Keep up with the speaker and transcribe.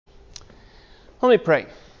Let me pray.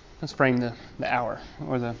 Let's frame the hour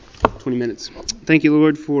or the 20 minutes. Thank you,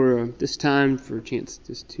 Lord, for this time, for a chance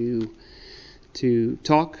just to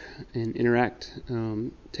talk and interact,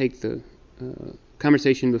 take the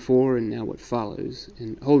conversation before and now what follows,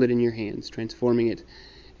 and hold it in your hands, transforming it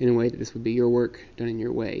in a way that this would be your work done in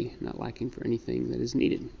your way, not lacking for anything that is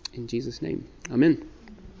needed. In Jesus' name, amen.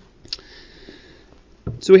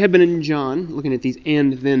 So we have been in John, looking at these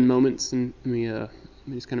and-then moments, and let me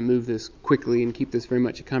just kind of move this quickly and keep this very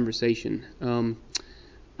much a conversation.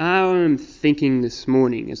 I'm thinking this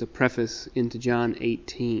morning, as a preface into John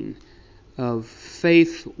 18, of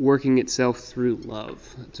faith working itself through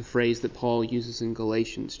love. It's a phrase that Paul uses in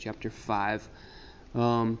Galatians chapter 5.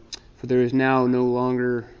 For there is now no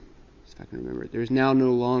longer, if I can remember it, there is now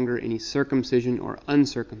no longer any circumcision or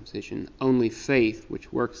uncircumcision, only faith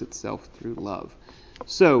which works itself through love.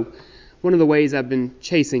 So, one of the ways I've been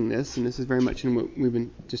chasing this, and this is very much in what we've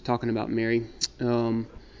been just talking about, Mary,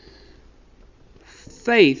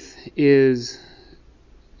 faith is,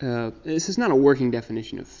 this is not a working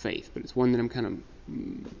definition of faith, but it's one that I'm kind of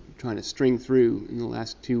trying to string through in the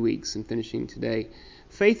last 2 weeks and finishing today.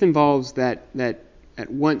 Faith involves that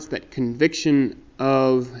at once that conviction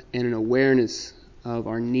of and an awareness of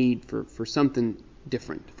our need for something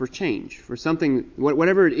different, for change, for something,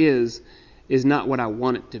 whatever it is not what I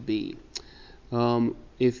want it to be.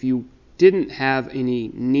 If you didn't have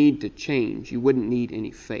any need to change, you wouldn't need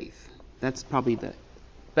any faith. That's probably the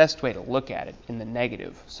best way to look at it in the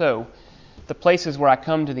negative. So, the places where I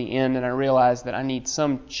come to the end and I realize that I need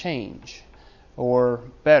some change, or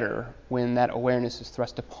better, when that awareness is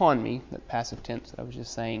thrust upon me, that passive tense that I was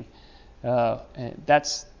just saying,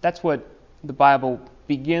 that's what the Bible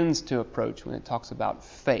begins to approach when it talks about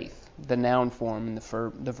faith. The noun form and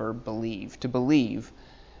the verb believe. To believe,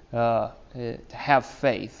 to have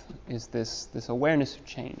faith, is this awareness of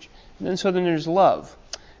change. And then there's love.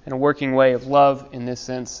 And a working way of love in this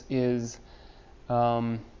sense is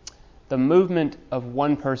the movement of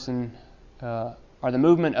one person or the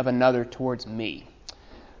movement of another towards me.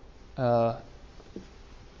 Said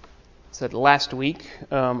last week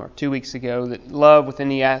or 2 weeks ago that love within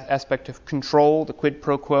the aspect of control, the quid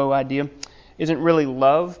pro quo idea, isn't really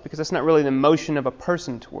love, because that's not really the motion of a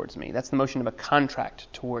person towards me. That's the motion of a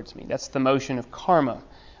contract towards me. That's the motion of karma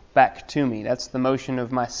back to me. That's the motion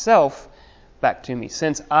of myself back to me.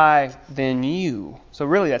 Since I, then you. So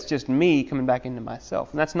really that's just me coming back into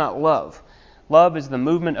myself. And that's not love. Love is the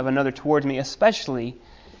movement of another towards me, especially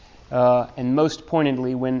and most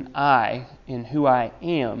pointedly when I, in who I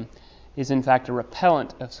am, is in fact a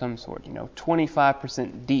repellent of some sort.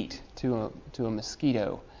 25% DEET to a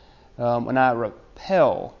mosquito. When I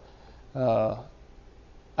repel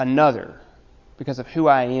another because of who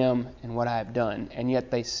I am and what I have done, and yet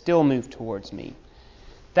they still move towards me.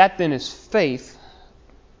 That then is faith,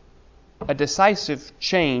 a decisive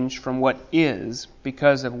change from what is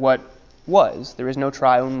because of what was. There is no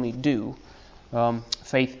try, only do.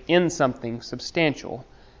 Faith in something substantial,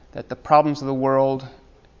 that the problems of the world,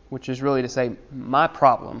 which is really to say my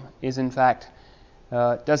problem, is in fact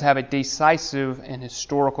does have a decisive and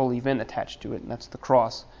historical event attached to it, and that's the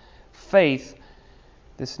cross. Faith,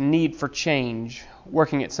 this need for change,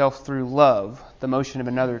 working itself through love, the motion of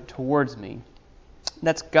another towards me.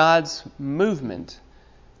 That's God's movement,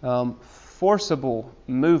 forcible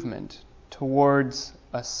movement towards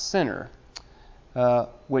a sinner,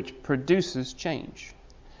 which produces change.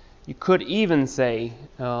 You could even say,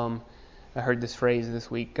 I heard this phrase this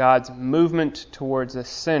week, God's movement towards a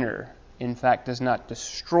sinner in fact does not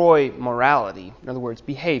destroy morality, in other words,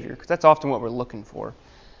 behavior, because that's often what we're looking for,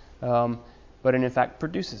 but it in fact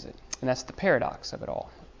produces it. And that's the paradox of it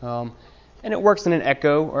all. And it works in an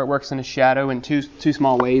echo, or it works in a shadow in two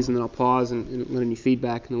small ways, and then I'll pause and let any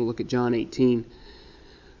feedback, and then we'll look at John 18.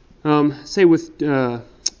 Say with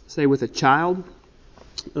a child,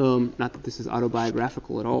 not that this is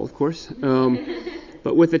autobiographical at all, of course,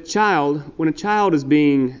 but with a child, when a child is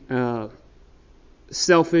being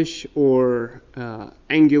selfish or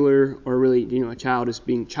angular, or really, a child is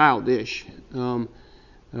being childish, and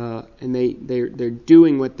they're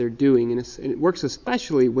doing what they're doing, and it works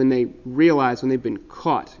especially when they realize when they've been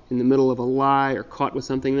caught in the middle of a lie or caught with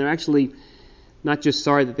something. They're actually not just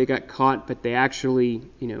sorry that they got caught, but they actually,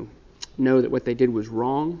 know that what they did was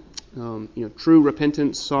wrong. True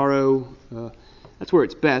repentance, sorrow, that's where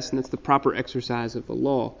it's best, and that's the proper exercise of the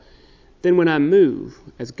law. Then when I move,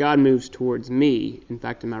 as God moves towards me, in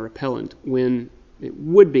fact, am I repellent, when it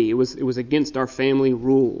would be, it was against our family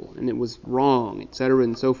rule, and it was wrong, etc.,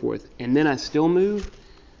 and so forth, and then I still move,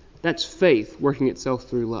 that's faith working itself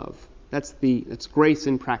through love. That's grace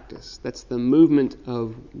in practice. That's the movement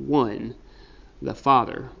of one the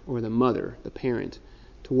father or the mother, the parent,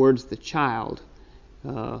 towards the child,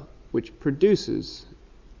 which produces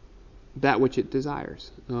that which it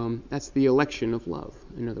desires. That's the election of love,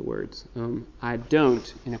 in other words. I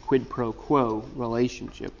don't, in a quid pro quo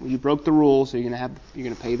relationship. Well, you broke the rules, so you're going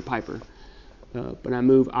to pay the piper. But I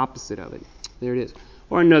move opposite of it. There it is.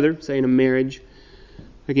 Or another, say in a marriage.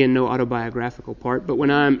 Again, no autobiographical part. But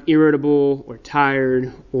when I'm irritable or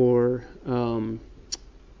tired or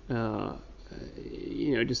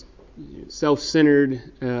just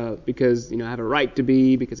self-centered because I have a right to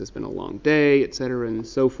be, because it's been a long day, etc., and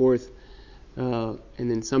so forth. And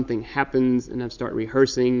then something happens, and I start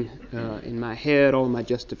rehearsing in my head all my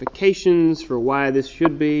justifications for why this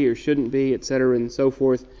should be or shouldn't be, etc., and so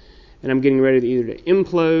forth. And I'm getting ready to either to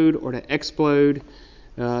implode or to explode.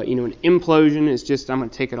 An implosion is just, I'm going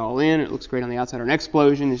to take it all in. It looks great on the outside. Or an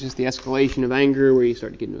explosion is just the escalation of anger where you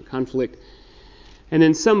start to get into a conflict. And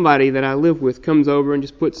then somebody that I live with comes over and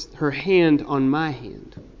just puts her hand on my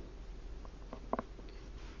hand.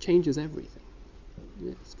 Changes everything.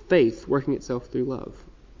 It's faith working itself through love.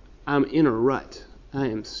 I'm in a rut. I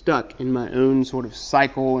am stuck in my own sort of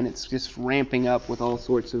cycle, and it's just ramping up with all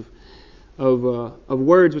sorts of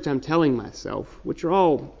words which I'm telling myself, which are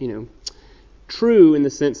all, true in the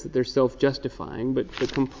sense that they're self-justifying, but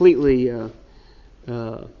completely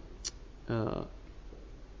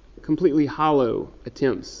hollow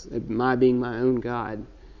attempts at my being my own God.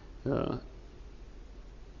 And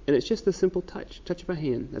it's just a simple touch of a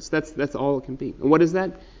hand. That's all it can be. And what is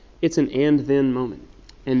that? It's an and then moment.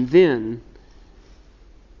 And then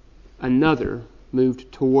another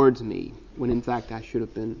moved towards me when in fact I should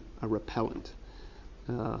have been a repellent.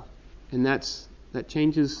 And that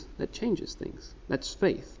changes things. That's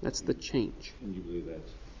faith. That's the change. And you believe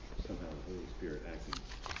that's somehow the Holy Spirit acting?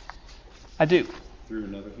 I do. Through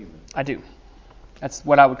another human? I do. That's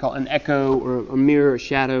what I would call an echo or a mirror, a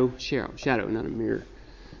shadow, not a mirror,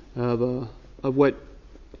 of what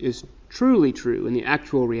is truly true in the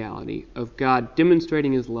actual reality of God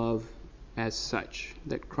demonstrating His love as such,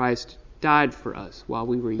 that Christ died for us while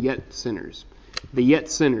we were yet sinners. The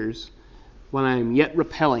yet sinners, when I am yet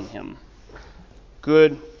repelling Him.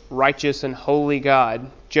 Good, righteous, and holy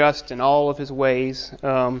God, just in all of His ways,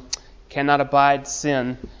 cannot abide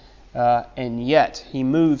sin, and yet He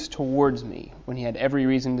moves towards me when He had every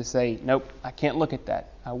reason to say, nope, I can't look at that.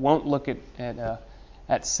 I won't look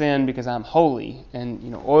at sin because I'm holy,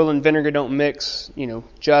 and oil and vinegar don't mix.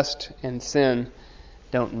 Just and sin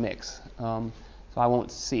don't mix. So I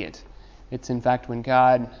won't see it. It's in fact when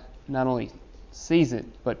God not only sees it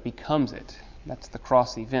but becomes it. That's the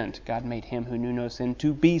cross event. God made Him who knew no sin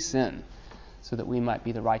to be sin, so that we might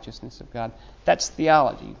be the righteousness of God. That's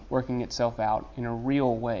theology working itself out in a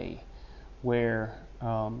real way, where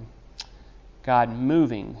God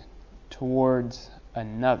moving towards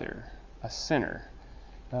another, a sinner,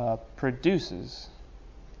 produces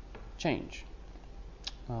change.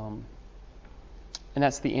 And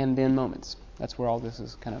that's the and then moments. That's where all this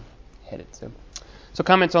is kind of headed. So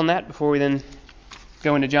comments on that before we then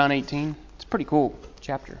go into John 18. It's a pretty cool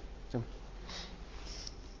chapter. So.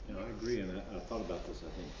 I agree, and I thought about this, I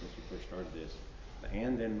think, since we first started this. The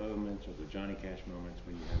and then moments, or the Johnny Cash moments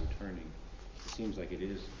when you have a turning, it seems like it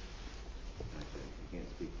is, I can't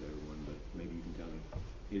speak for everyone, but maybe you can tell me,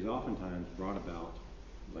 is oftentimes brought about,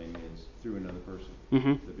 layman is, through another person.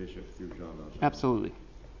 Mm-hmm. The bishop through John Valjean. Absolutely.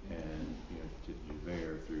 And, to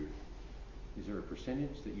Javert through, is there a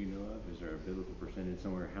percentage that you know of? Is there a biblical percentage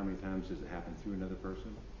somewhere? How many times does it happen through another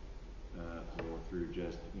person? Or through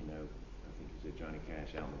just, I think you said Johnny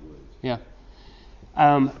Cash out in the woods. Yeah.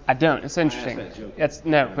 I don't. It's interesting. But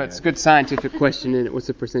it's a good scientific question. And what's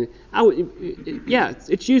the percentage?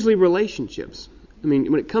 It's usually relationships. I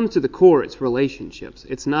mean, when it comes to the core, it's relationships.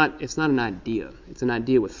 It's not an idea. It's an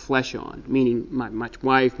idea with flesh on, meaning my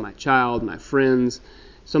wife, my child, my friends,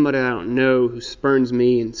 somebody I don't know who spurns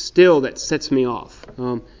me, and still that sets me off.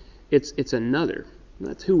 It's another.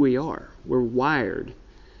 That's who we are. We're wired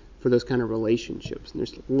for those kind of relationships. And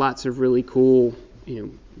there's lots of really cool,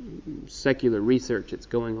 secular research that's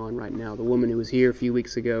going on right now. The woman who was here a few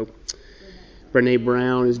weeks ago, Brene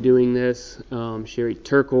Brown, is doing this. Sherry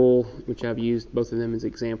Turkle, which I've used both of them as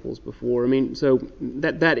examples before. I mean, so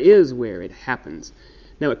that is where it happens.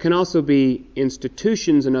 Now, it can also be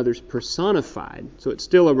institutions and others personified. So it's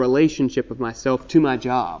still a relationship of myself to my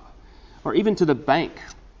job, or even to the bank.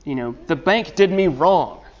 The bank did me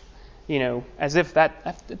wrong. As if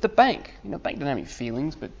that the bank. Bank doesn't have any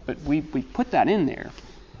feelings, but we put that in there,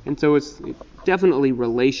 and so it's definitely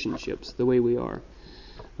relationships the way we are.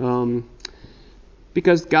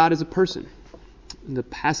 Because God is a person. The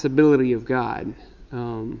passibility of God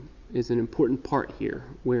is an important part here,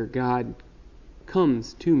 where God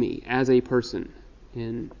comes to me as a person,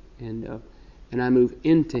 and I move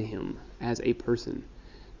into him as a person.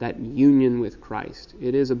 That union with Christ.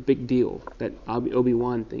 It is a big deal, that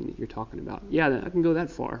Obi-Wan thing that you're talking about. Yeah, I can go that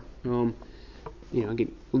far. I get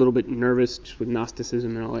a little bit nervous with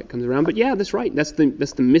Gnosticism and all that comes around. But yeah, that's right. That's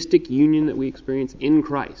the mystic union that we experience in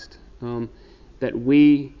Christ.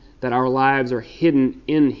 That our lives are hidden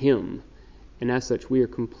in him, and as such we are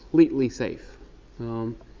completely safe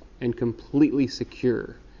and completely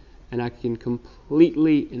secure. And I can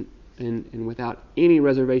completely and without any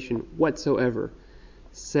reservation whatsoever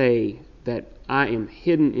say that I am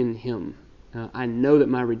hidden in him. I know that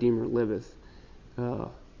my Redeemer liveth,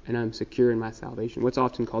 and I'm secure in my salvation. What's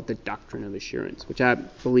often called the doctrine of assurance, which I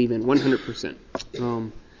believe in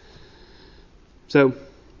 100%. So,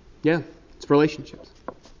 yeah, it's relationships.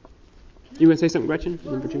 You want to say something, Gretchen?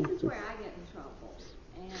 Well, this is where I get in trouble,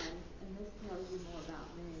 and this tells you more about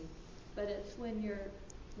me. But it's when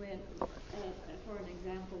for an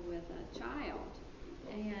example, with a child,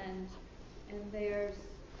 and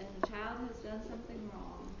the child has done something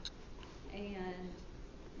wrong, and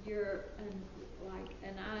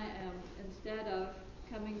I am, instead of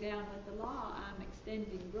coming down with the law, I'm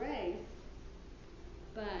extending grace.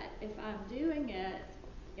 But if I'm doing it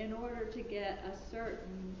in order to get a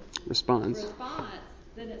certain response,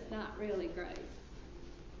 then it's not really grace.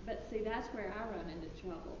 But see, that's where I run into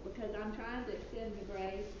trouble, because I'm trying to extend the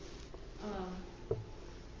grace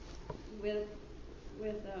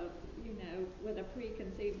with a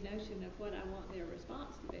preconceived notion of what I want their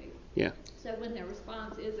response to be. Yeah. So when their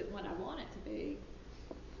response isn't what I want it to be,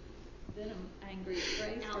 then I'm angry at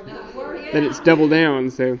grace for not working. Then it's double down.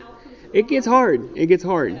 So it gets hard. It gets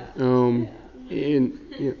hard. Yeah. And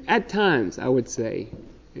at times, I would say,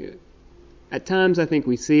 at times I think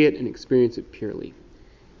we see it and experience it purely.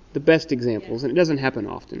 The best examples, and it doesn't happen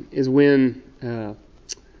often, is when I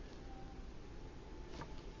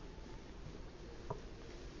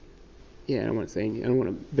don't want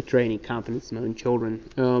to betray any confidence in my own children.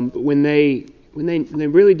 But when they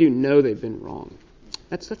really do know they've been wrong,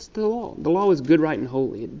 that's the law. The law is good, right, and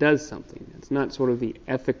holy. It does something. It's not sort of the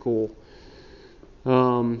ethical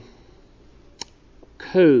code.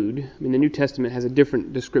 I mean, the New Testament has a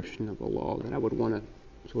different description of the law that I would want to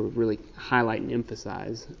sort of really highlight and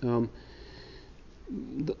emphasize. The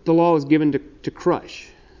law is given to crush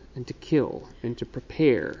and to kill and to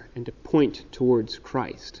prepare and to point towards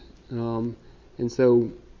Christ. And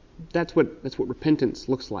so that's what repentance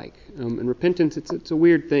looks like. And repentance, it's a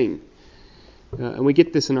weird thing. And we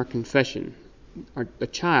get this in our confession. A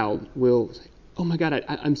child will say, "Oh my God,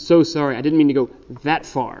 I'm so sorry. I didn't mean to go that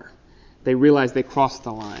far." They realize they crossed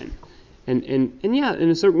the line. And yeah, in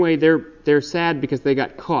a certain way, they're sad because they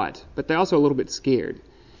got caught, but they're also a little bit scared.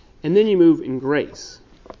 And then you move in grace.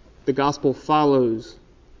 The gospel follows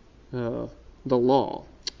the law.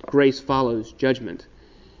 Grace follows judgment.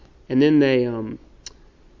 And then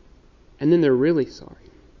they're really sorry,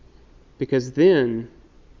 because then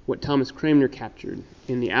what Thomas Cranmer captured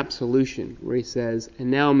in the absolution, where he says, "And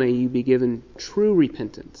now may you be given true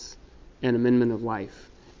repentance and amendment of life,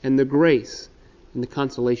 and the grace and the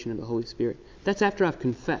consolation of the Holy Spirit." That's after I've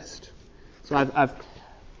confessed. So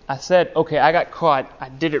I said, okay, I got caught, I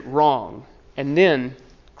did it wrong, and then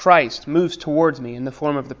Christ moves towards me in the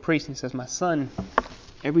form of the priest and says, "My son,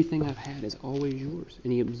 everything I've had is always yours,"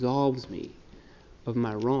 and he absolves me of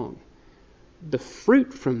my wrong. The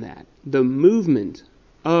fruit from that, the movement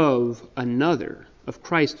of another, of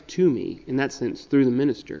Christ to me, in that sense, through the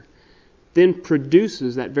minister, then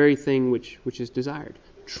produces that very thing which is desired.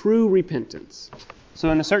 True repentance.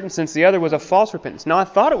 So in a certain sense, the other was a false repentance. Now, I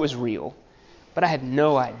thought it was real, but I had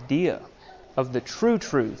no idea of the true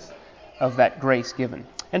truth of that grace given.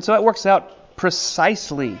 And so it works out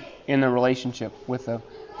precisely in the relationship with a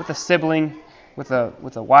sibling, with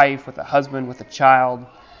a wife, with a husband, with a child.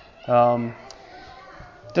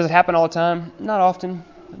 Does it happen all the time? Not often.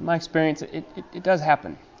 In my experience, it does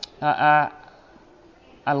happen. I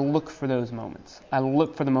look for those moments. I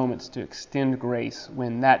look for the moments to extend grace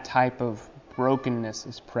when that type of brokenness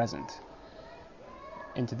is present.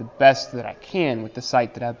 And to the best that I can with the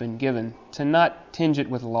sight that I've been given, to not tinge it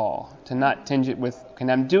with law, to not tinge it with, "Okay,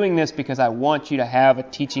 I'm doing this because I want you to have a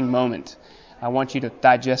teaching moment. I want you to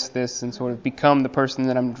digest this and sort of become the person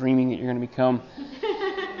that I'm dreaming that you're going to become."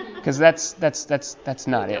 Because that's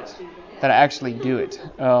not it. That I actually do it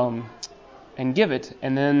and give it,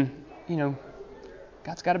 and then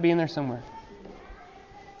God's got to be in there somewhere.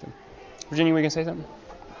 So, Virginia, were you going to say something?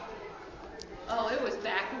 Oh, it was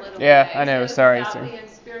back a little Yeah, way. I know. It was Sorry. about being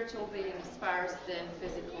spiritual beings first, then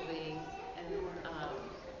physical beings. And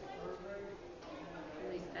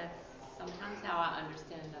That's how I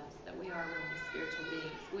understand us, that we are really spiritual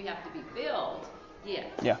beings. We have to be filled, yes.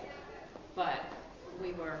 Yeah. But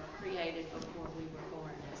we were created before we were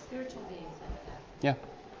born as spiritual beings like that. Yeah.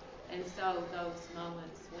 And so those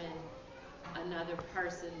moments when another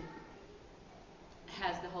person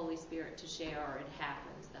has the Holy Spirit to share, or it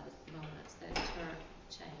happens, those moments that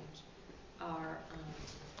change are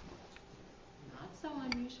not so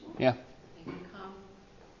unusual. Yeah. They can come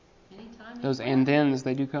anytime. Those anywhere. and thens,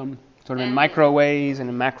 they do come sort of in And micro then- ways and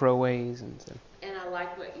in macro ways. And so. And I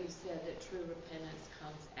like what you said, that true repentance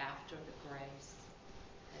comes after the grace.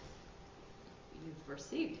 You've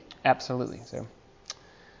received it. Absolutely. So,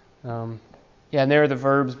 yeah, and there the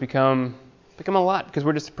verbs become a lot because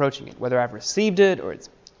we're just approaching it. Whether I've received it or it's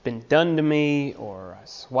been done to me or I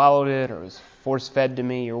swallowed it or it was force-fed to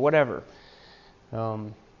me or whatever.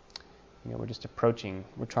 We're just approaching.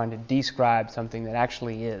 We're trying to describe something that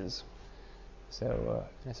actually is. So,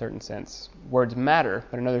 in a certain sense, words matter,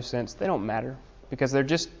 but in another sense, they don't matter because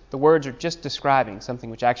the words are just describing something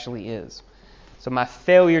which actually is. So my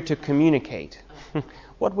failure to communicate,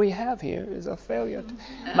 what we have here is a failure.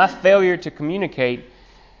 My failure to communicate,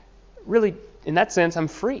 really, in that sense, I'm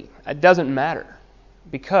free. It doesn't matter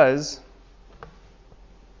because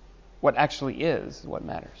what actually is what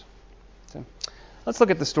matters. So let's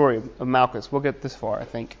look at the story of Malchus. We'll get this far, I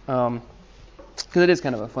think, because it is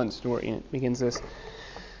kind of a fun story, and it begins this.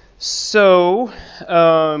 So,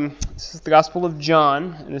 this is the Gospel of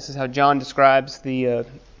John, and this is how John describes the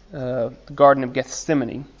Garden of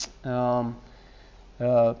Gethsemane.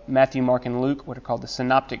 Matthew, Mark, and Luke, what are called the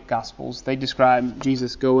Synoptic Gospels, they describe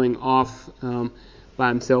Jesus going off by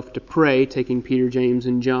himself to pray, taking Peter, James,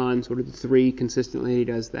 and John, sort of the three consistently. He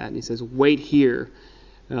does that, and he says, "Wait here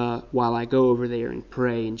while I go over there and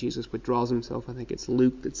pray." And Jesus withdraws himself. I think it's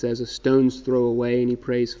Luke that says, "A stone's throw away," and he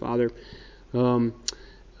prays, "Father,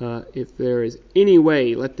 if there is any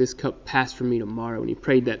way, let this cup pass from me tomorrow." And he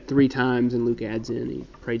prayed that 3 times, and Luke adds in, he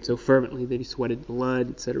prayed so fervently that he sweated blood,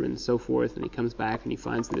 etc., and so forth. And he comes back and he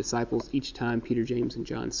finds the disciples each time, Peter, James, and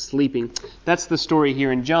John, sleeping. That's the story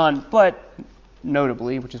here in John, but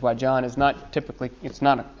notably, which is why John is not typically, it's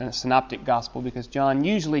not a synoptic gospel, because John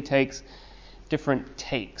usually takes different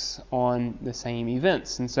takes on the same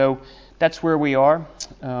events. And so that's where we are.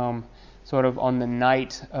 Sort of on the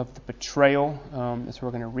night of the betrayal. That's where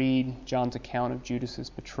we're going to read John's account of Judas's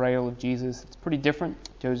betrayal of Jesus. It's pretty different.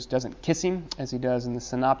 Jesus doesn't kiss him as he does in the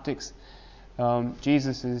synoptics.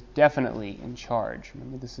 Jesus is definitely in charge.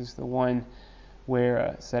 Remember, this is the one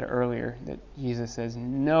where I said earlier that Jesus says,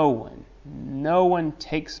 no one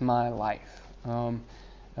takes my life,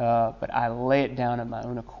 but I lay it down of my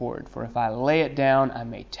own accord. For if I lay it down, I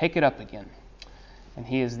may take it up again. And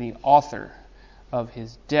he is the author of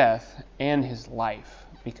his death and his life,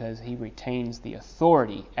 because he retains the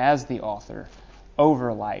authority as the author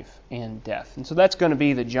over life and death. And so that's going to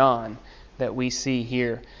be the John that we see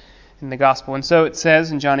here in the gospel. And so it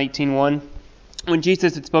says in John 18:1, when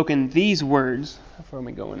Jesus had spoken these words, how far am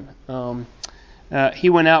I going? He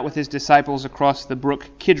went out with his disciples across the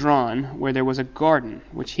brook Kidron, where there was a garden,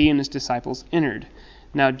 which he and his disciples entered.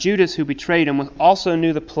 Now Judas, who betrayed him, also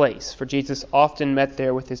knew the place, for Jesus often met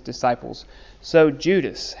there with his disciples. So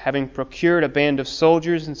Judas, having procured a band of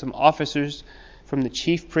soldiers and some officers from the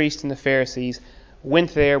chief priests and the Pharisees,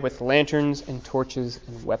 went there with lanterns and torches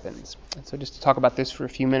and weapons. And so just to talk about this for a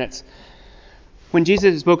few minutes. When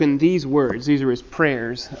Jesus had spoken these words, these are his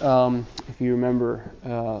prayers, if you remember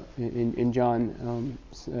in John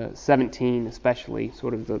 17 especially,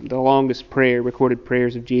 sort of the longest prayer, recorded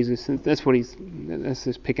prayers of Jesus. That's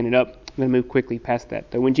just picking it up. I'm going to move quickly past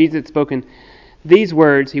that. So when Jesus had spoken these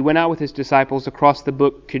words, he went out with his disciples across the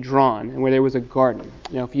brook Kidron, and where there was a garden.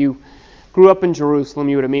 Now, if you grew up in Jerusalem,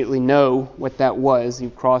 you would immediately know what that was. You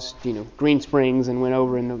crossed, Green Springs and went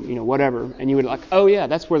over in the, whatever, and you would like, oh yeah,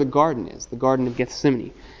 that's where the garden is, the Garden of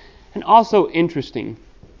Gethsemane. And also interesting,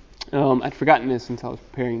 I'd forgotten this until I was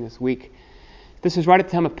preparing this week. This is right at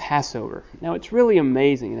the time of Passover. Now, it's really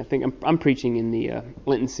amazing, and I think I'm preaching in the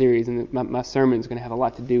Lenten series, and my sermon is going to have a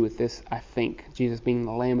lot to do with this, I think, Jesus being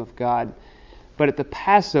the Lamb of God. But at the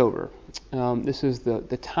Passover, this is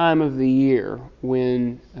the time of the year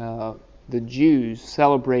when the Jews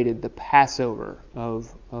celebrated the Passover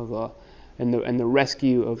and the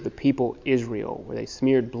rescue of the people Israel, where they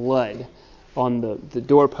smeared blood on the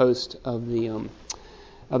doorpost of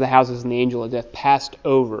the houses, and the angel of death passed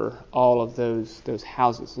over all of those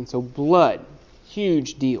houses. And so blood,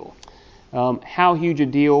 huge deal. How huge a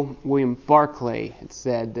deal? William Barclay had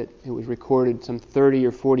said that it was recorded some 30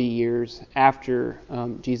 or 40 years after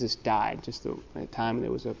Jesus died, just at a time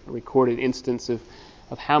there was a recorded instance of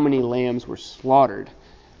how many lambs were slaughtered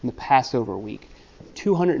in the Passover week.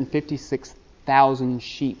 256,000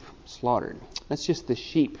 sheep slaughtered. That's just the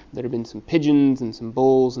sheep. There have been some pigeons and some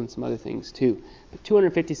bulls and some other things too. But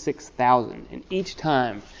 256,000. And each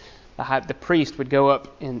time the priest would go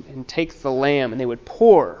up and take the lamb and they would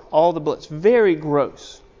pour all the blood. It's very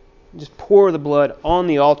gross. Just pour the blood on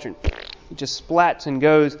the altar. It just splats and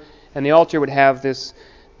goes. And the altar would have this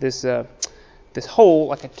hole,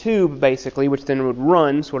 like a tube basically, which then would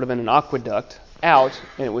run sort of in an aqueduct out,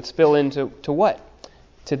 and it would spill into what?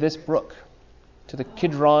 To this brook, to the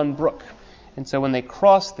Kidron Brook. And so when they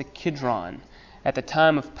crossed the Kidron at the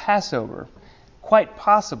time of Passover, quite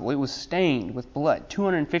possible it was stained with blood.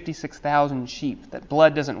 256,000 sheep. That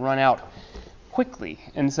blood doesn't run out quickly.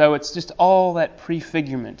 And so it's just all that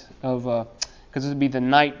prefigurement of, because this would be the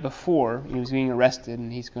night before he was being arrested,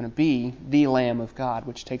 and he's going to be the Lamb of God,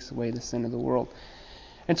 which takes away the sin of the world.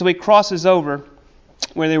 And so he crosses over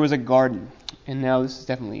where there was a garden. And now this is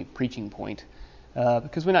definitely a preaching point,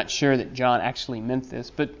 because we're not sure that John actually meant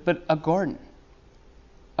this, but a garden.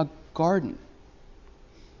 A garden.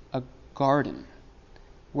 A garden.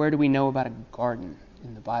 Where do we know about a garden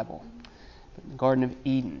in the Bible? The Garden of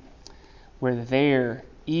Eden, where there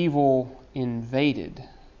evil invaded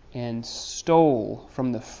and stole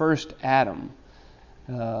from the first Adam,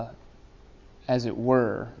 as it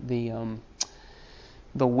were, the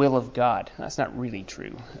will of God. That's not really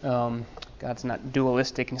true. God's not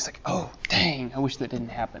dualistic, and it's like, oh, dang, I wish that didn't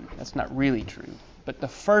happen. That's not really true. But the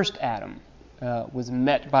first Adam was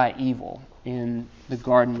met by evil in the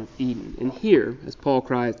Garden of Eden. And here, as Paul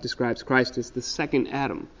describes Christ as the second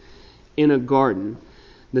Adam in a garden,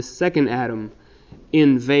 the second Adam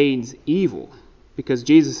invades evil, because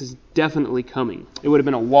Jesus is definitely coming. It would have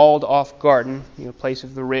been a walled-off garden, place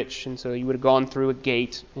of the rich, and so you would have gone through a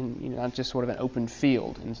gate, and not just sort of an open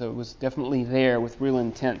field. And so it was definitely there with real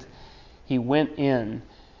intent. He went in,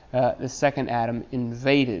 the second Adam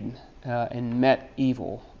invaded and met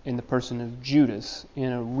evil in the person of Judas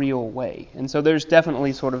in a real way. And so there's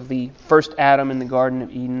definitely sort of the first Adam in the Garden of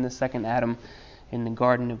Eden, the second Adam in the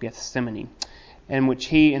Garden of Gethsemane, in which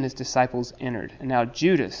he and his disciples entered. And now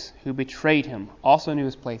Judas, who betrayed him, also knew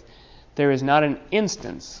his place. There is not an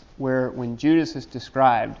instance where, when Judas is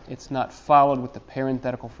described, it's not followed with the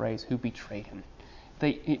parenthetical phrase, who betrayed him.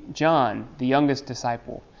 John, the youngest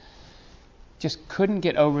disciple, just couldn't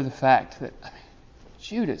get over the fact that,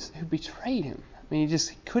 Judas, who betrayed him, he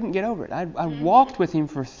just couldn't get over it. I walked with him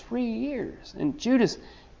for 3 years, and Judas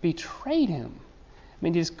betrayed him.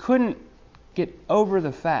 He just couldn't get over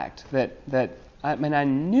the fact that I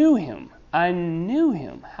knew him. I knew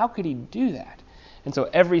him. How could he do that? And so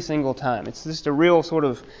every single time, it's just a real sort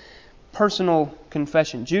of personal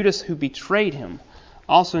confession. Judas, who betrayed him,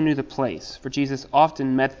 also knew the place, for Jesus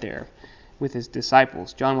often met there with his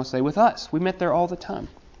disciples. John will say, with us. We met there all the time.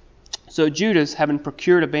 So Judas, having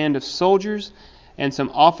procured a band of soldiers and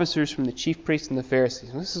some officers from the chief priests and the Pharisees.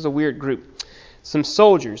 And this is a weird group. Some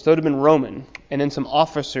soldiers, those would have been Roman, and then some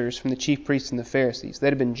officers from the chief priests and the Pharisees. They'd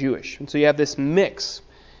have been Jewish. And so you have this mix,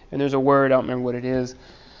 and there's a word, I don't remember what it is,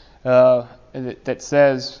 that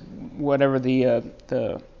says whatever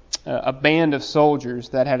a band of soldiers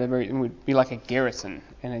that had it would be like a garrison.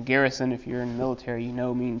 And a garrison, if you're in the military,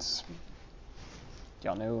 means,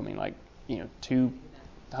 y'all know,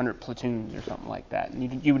 200 platoons or something like that.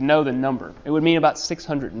 And you would know the number. It would mean about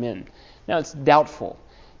 600 men. Now it's doubtful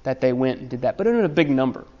that they went and did that, but it was a big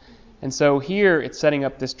number. And so here it's setting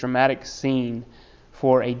up this dramatic scene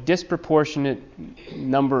for a disproportionate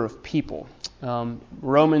number of people,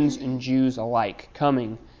 Romans and Jews alike,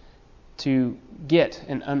 coming to get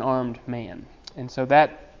an unarmed man. And so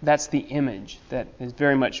that's the image that is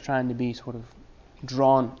very much trying to be sort of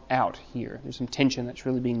drawn out here. There's some tension that's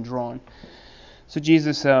really being drawn. So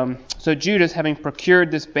Judas, having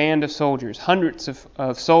procured this band of soldiers, hundreds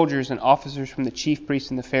of soldiers and officers from the chief priests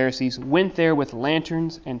and the Pharisees, went there with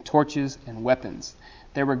lanterns and torches and weapons.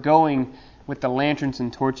 They were going with the lanterns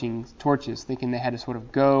and torches, thinking they had to sort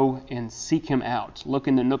of go and seek him out, look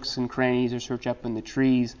in the nooks and crannies or search up in the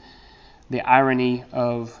trees. The irony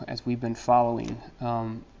of, as we've been following,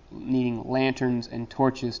 needing lanterns and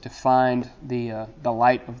torches to find the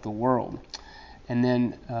light of the world, and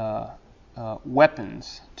then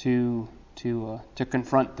weapons to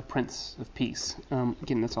confront the Prince of Peace.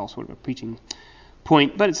 Again, that's all sort of a preaching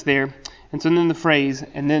point, but it's there. And so then the phrase,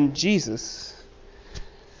 and then Jesus,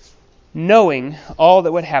 knowing all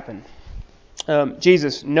that would happen.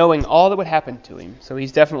 Jesus knowing all that would happen to him. So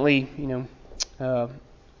he's definitely,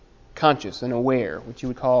 conscious and aware, which you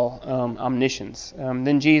would call omniscience.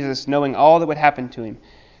 Then Jesus, knowing all that would happen to him,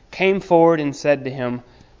 came forward and said to him,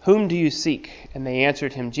 "Whom do you seek?" And they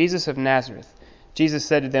answered him, "Jesus of Nazareth." Jesus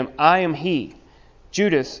said to them, I am he.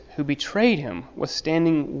 Judas, who betrayed him, was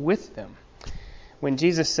standing with them. When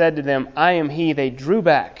Jesus said to them, I am he, they drew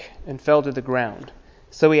back and fell to the ground.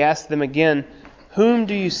 So he asked them again, Whom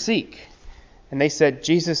do you seek? And they said,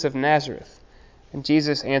 Jesus of Nazareth. And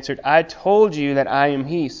Jesus answered, I told you that I am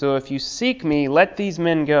he. So if you seek me, let these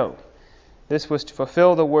men go. This was to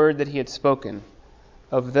fulfill the word that he had spoken.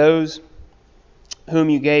 Of those whom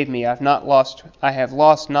you gave me, I have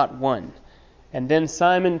lost not one. And then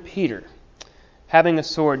Simon Peter, having a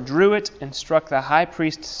sword, drew it and struck the high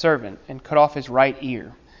priest's servant and cut off his right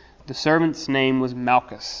ear. The servant's name was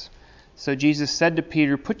Malchus. So Jesus said to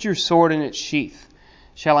Peter, Put your sword in its sheath.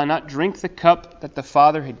 Shall I not drink the cup that the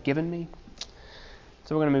Father had given me?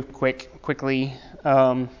 So we're going to move quickly.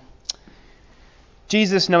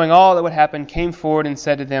 Jesus, knowing all that would happen, came forward and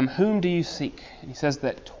said to them, Whom do you seek? And he says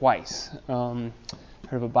that twice. Heard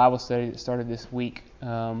of a Bible study that started this week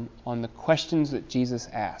on the questions that Jesus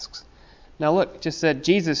asks. Now look, it just said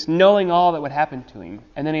Jesus, knowing all that would happen to him,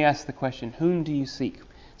 and then he asked the question, Whom do you seek?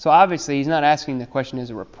 So obviously he's not asking the question as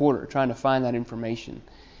a reporter, trying to find that information.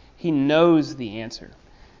 He knows the answer.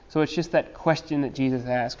 So it's just that question that Jesus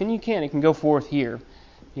asked. And it can go forth here.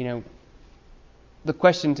 The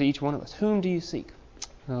question to each one of us, Whom do you seek?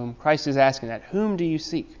 Christ is asking that. Whom do you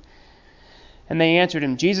seek? And they answered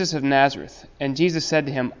him, Jesus of Nazareth. And Jesus said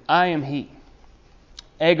to him, I am he.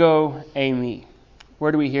 Ego eimi.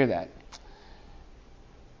 Where do we hear that?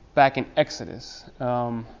 Back in Exodus,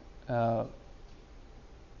 the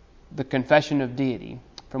confession of deity,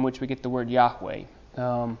 from which we get the word Yahweh,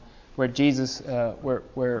 where Jesus,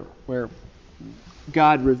 where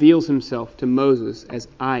God reveals himself to Moses as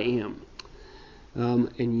I am.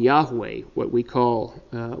 And Yahweh, what we call,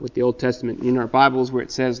 with the Old Testament, in our Bibles where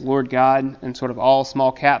it says Lord God and sort of all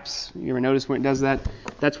small caps, you ever notice when it does that?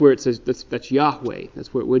 That's where it says, that's Yahweh,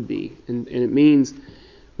 that's where it would be. And it means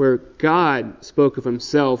where God spoke of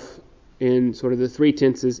himself in sort of the three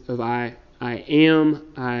tenses of I am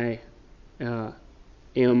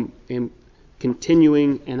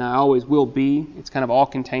continuing, and I always will be. It's kind of all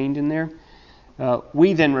contained in there.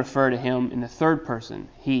 We then refer to him in the third person.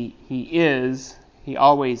 He is, he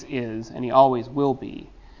always is, and he always will be.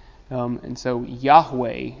 And so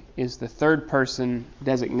Yahweh is the third person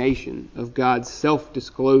designation of God's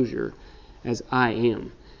self-disclosure as I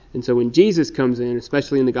am. And so when Jesus comes in,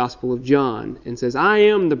 especially in the Gospel of John, and says, I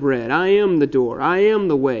am the bread, I am the door, I am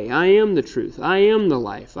the way, I am the truth, I am the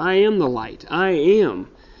life, I am the light, I am.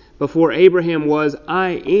 Before Abraham was,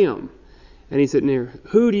 I am. And he's sitting there,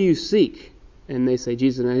 who do you seek? And they say,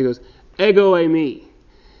 Jesus, and he goes, Ego eimi.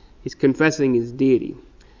 He's confessing his deity.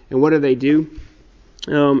 And what do?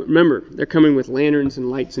 Remember, they're coming with lanterns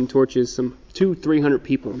and lights and torches, some 200-300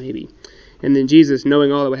 people maybe. And then Jesus,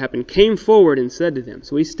 knowing all that would happen, came forward and said to them.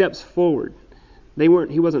 So he steps forward. He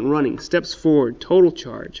wasn't running. Steps forward, total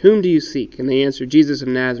charge. Whom do you seek? And they answered, Jesus of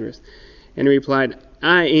Nazareth. And he replied,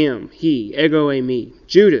 I am he, ego eimi.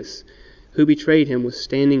 Judas, who betrayed him, was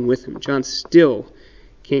standing with him. John still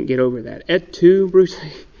can't get over that. Et tu, Bruce?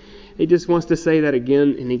 He just wants to say that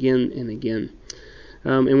again and again and again.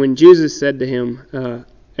 And when Jesus said to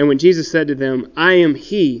them, I am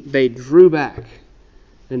he, they drew back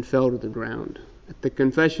and fell to the ground. At the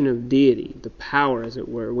confession of deity, the power, as it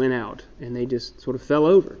were, went out, and they just sort of fell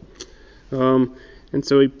over. And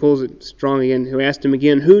so he pulls it strong again. Who asked him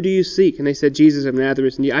again, who do you seek? And they said, Jesus of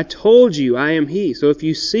Nazareth. And I told you, I am he. So if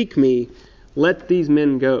you seek me, let these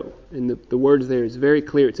men go. And the words there is very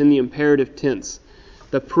clear. It's in the imperative tense.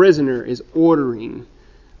 The prisoner is ordering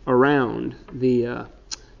around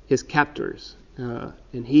his captors,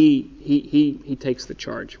 and he takes the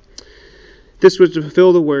charge. This was to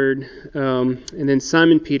fulfill the word. And then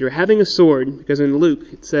Simon Peter, having a sword, because in Luke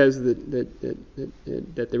it says that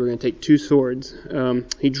they were going to take two swords,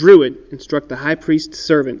 he drew it and struck the high priest's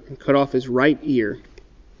servant and cut off his right ear,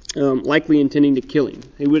 likely intending to kill him.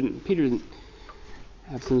 Peter didn't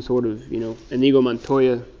have some sort of, Inigo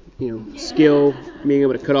Montoya, skill, being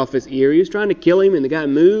able to cut off his ear. He was trying to kill him, and the guy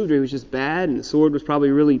moved, or he was just bad, and the sword was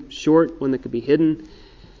probably really short, one that could be hidden.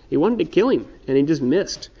 He wanted to kill him, and he just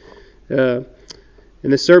missed. And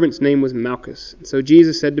the servant's name was Malchus. So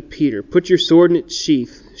Jesus said to Peter, put your sword in its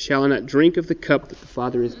sheath. Shall I not drink of the cup that the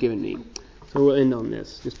Father has given me? So we'll end on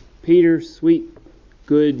this. Just Peter, sweet,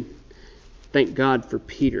 good. Thank God for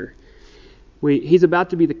Peter. He's about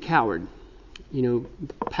to be the coward. The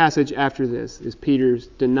passage after this is Peter's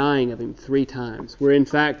denying of him 3 times, where in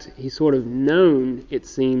fact he's sort of known, it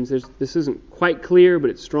seems, this isn't quite clear, but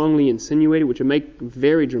it's strongly insinuated, which would make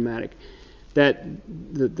very dramatic, that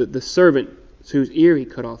the servant whose ear he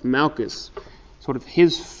cut off, Malchus, sort of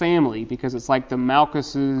his family, because it's like the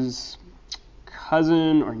Malchuses'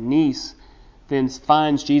 cousin or niece then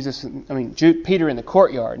finds Peter in the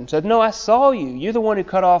courtyard and says, "No, I saw you. You're the one who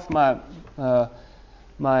cut off my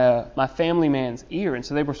family man's ear." And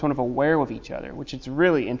so they were sort of aware of each other, which is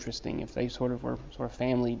really interesting if they sort of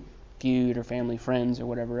family feud or family friends or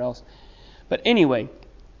whatever else. But anyway,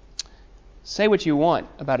 say what you want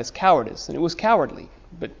about his cowardice, and it was cowardly.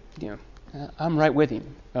 But I'm right with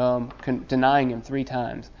him, denying him 3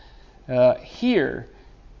 times. Here,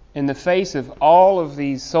 in the face of all of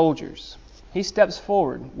these soldiers, he steps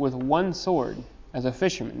forward with one sword as a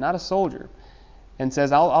fisherman, not a soldier, and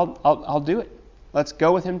says, "I'll do it. Let's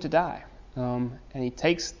go with him to die." And he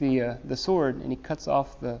takes the sword and he cuts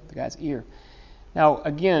off the guy's ear. Now,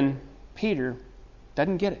 again, Peter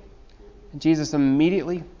doesn't get it. And Jesus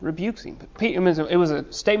immediately rebukes him. But it was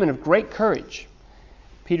a statement of great courage.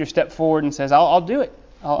 Peter stepped forward and says, "I'll do it.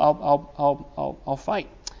 I'll fight."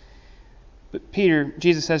 But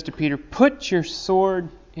Jesus says to Peter, "Put your sword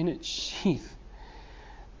in its sheath.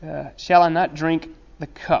 Shall I not drink the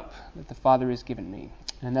cup that the Father has given me?"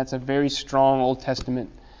 And that's a very strong Old Testament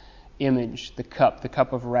image, the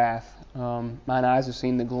cup of wrath. Mine eyes have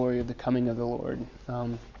seen the glory of the coming of the Lord.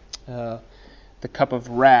 The cup of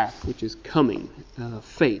wrath, which is coming,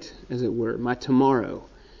 fate, as it were, my tomorrow.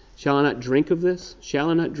 Shall I not drink of this? Shall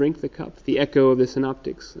I not drink the cup? The echo of the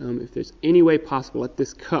synoptics. If there's any way possible, let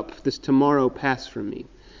this cup, this tomorrow, pass from me.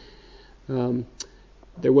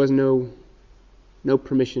 There was no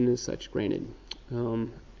permission as such granted.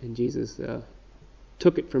 And Jesus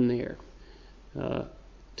took it from there,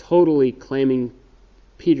 totally claiming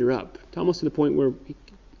Peter up, almost to the point where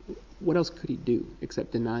what else could he do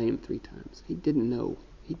except deny him 3 times? He didn't know.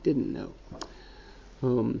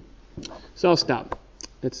 So I'll stop.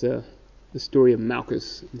 That's the story of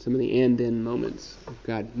Malchus and some of the and then moments of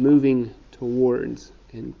God moving towards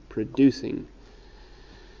and producing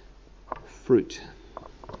fruit.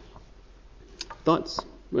 Thoughts?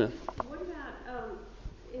 Well, what about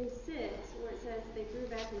in 6 where it says they threw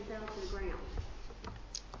back and fell to the ground?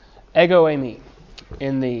 Ego eimi,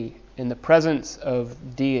 in the presence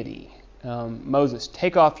of deity. Moses,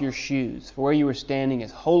 take off your shoes, for where you are standing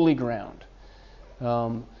is holy ground.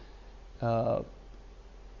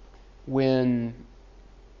 When,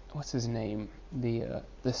 what's his name? The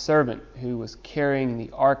servant who was carrying the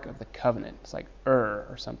Ark of the Covenant, it's like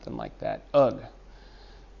or something like that.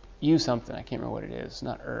 Something, I can't remember what it is.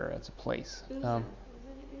 Not it's a place. Uzzah?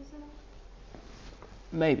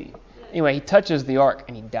 Maybe. Anyway, he touches the Ark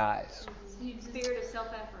and he dies. Spirit of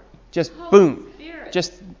self-effort. Just Holy boom. Spirit.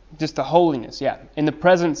 Just the holiness, yeah. In the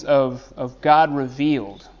presence of God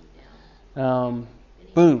revealed.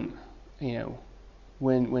 Boom.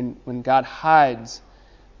 When God hides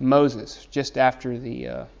Moses just after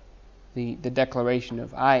the declaration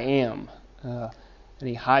of "I am," and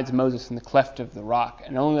he hides Moses in the cleft of the rock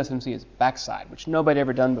and only lets him see his backside, which nobody had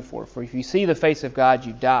ever done before. For if you see the face of God,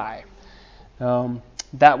 you die.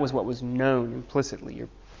 That was what was known implicitly.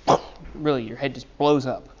 Your head just blows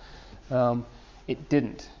up. It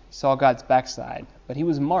didn't. He saw God's backside, but he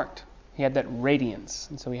was marked. He had that radiance,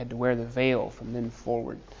 and so he had to wear the veil from then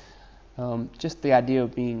forward. Just the idea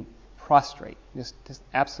of being prostrate, just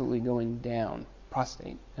absolutely going down,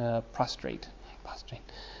 prostrate,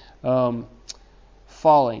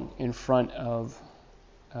 falling in front of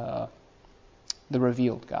the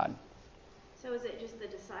revealed God. So is it just the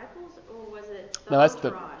disciples, or was it the No,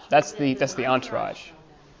 entourage? that's the entourage,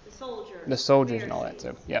 The the soldiers and all that.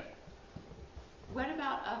 So yeah. What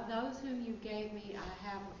about of those whom you gave me, I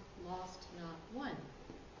have lost not one,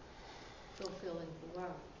 fulfilling the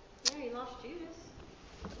word. Yeah, you lost Judas.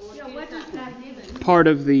 Yeah, what does that mean? Part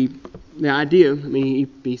of the idea,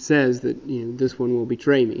 he says that this one will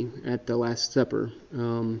betray me at the Last Supper.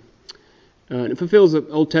 It fulfills an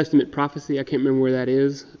Old Testament prophecy. I can't remember where that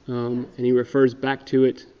is, and he refers back to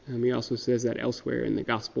it. He also says that elsewhere in the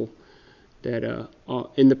Gospel, that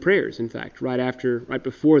in the prayers, in fact, right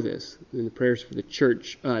before this, in the prayers for the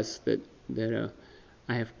church, us, that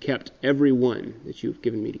I have kept every one that you have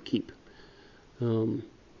given me to keep. But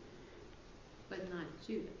not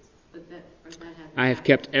Judas. I have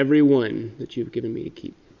kept every one that you have given me to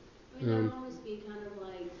keep. That almost be kind of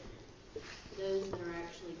like those that are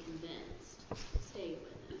actually convinced stay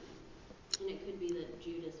with him. And it could be that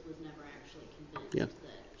Judas was never actually convinced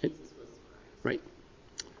that Jesus was Christ. Right.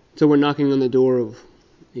 So we're knocking on the door of,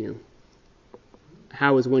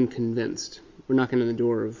 how is one convinced? We're knocking on the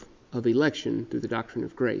door of election through the doctrine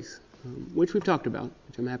of grace, which we've talked about,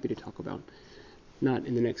 which I'm happy to talk about. Not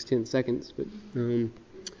in the next 10 seconds, but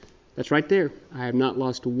that's right there. I have not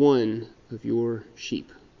lost one of your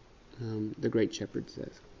sheep, the great shepherd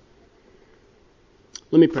says.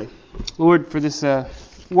 Let me pray. Lord, for this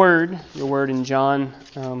word, your word in John,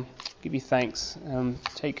 give you thanks.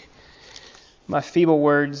 Take my feeble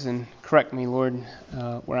words and correct me, Lord,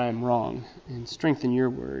 where I am wrong, and strengthen your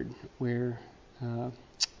word where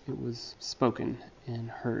it was spoken and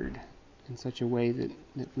heard in such a way that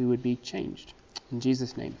we would be changed. In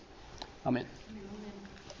Jesus' name, amen.